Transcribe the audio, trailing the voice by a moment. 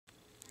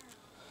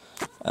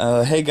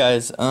Hey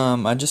guys,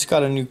 I just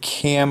got a new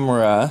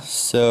camera,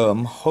 so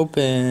I'm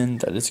hoping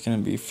that it's gonna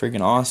be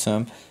freaking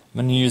awesome.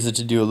 I'm gonna use it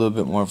to do a little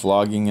bit more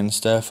vlogging and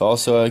stuff.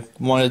 Also, I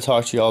wanted to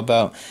talk to y'all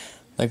about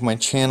like my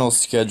channel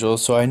schedule.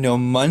 So I know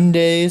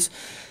Mondays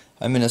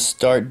I'm gonna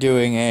start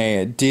doing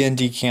a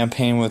D&D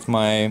campaign with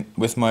my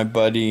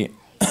buddy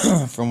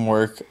from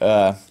work,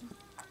 one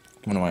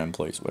of my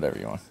employees, whatever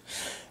you want.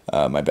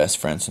 My best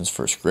friend since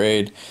first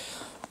grade.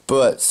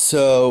 But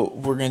so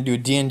we're gonna do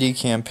D&D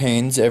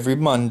campaigns every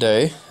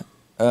Monday.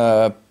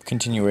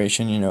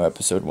 Continuation,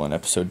 episode 1,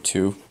 episode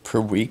 2 per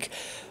week.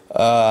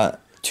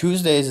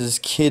 Tuesdays is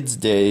kids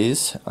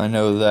days. I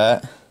know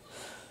that.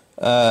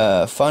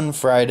 Fun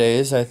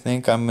Fridays, I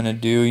think I'm gonna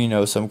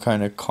do, some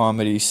kind of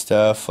comedy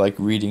stuff like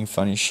reading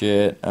funny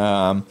shit.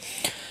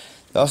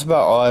 That's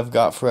about all I've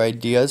got for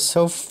ideas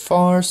so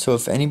far. So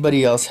if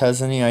anybody else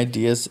has any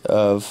ideas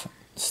of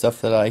stuff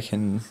that I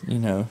can,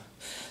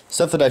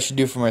 stuff that I should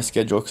do for my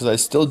schedule, because I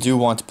still do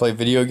want to play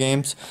video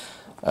games.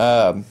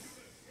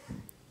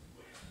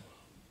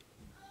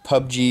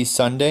 PUBG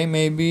Sunday,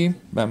 maybe.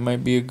 That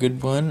might be a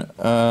good one.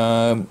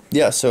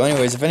 Yeah, so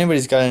anyways, if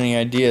anybody's got any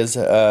ideas,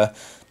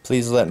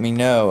 please let me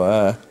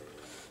know.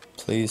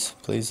 Please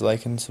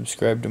like and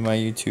subscribe to my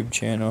YouTube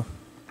channel.